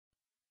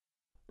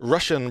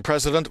Russian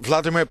President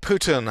Vladimir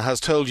Putin has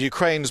told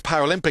Ukraine's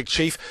Paralympic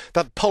chief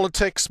that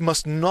politics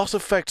must not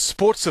affect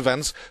sports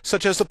events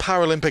such as the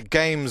Paralympic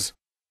Games.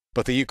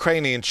 But the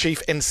Ukrainian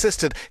chief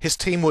insisted his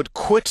team would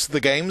quit the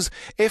Games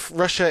if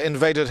Russia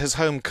invaded his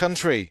home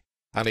country,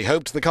 and he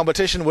hoped the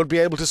competition would be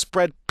able to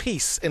spread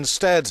peace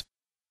instead.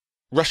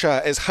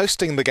 Russia is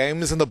hosting the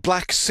Games in the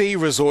Black Sea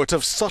resort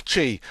of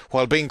Sochi,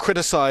 while being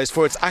criticised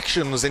for its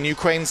actions in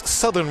Ukraine's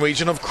southern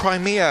region of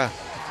Crimea.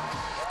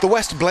 The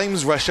West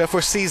blames Russia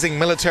for seizing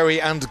military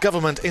and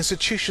government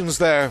institutions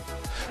there.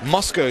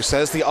 Moscow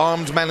says the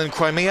armed men in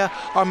Crimea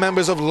are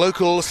members of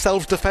local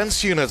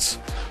self-defense units,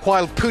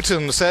 while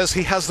Putin says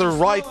he has the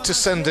right to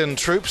send in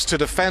troops to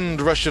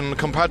defend Russian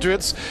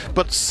compatriots,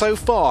 but so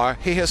far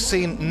he has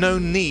seen no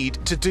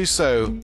need to do so.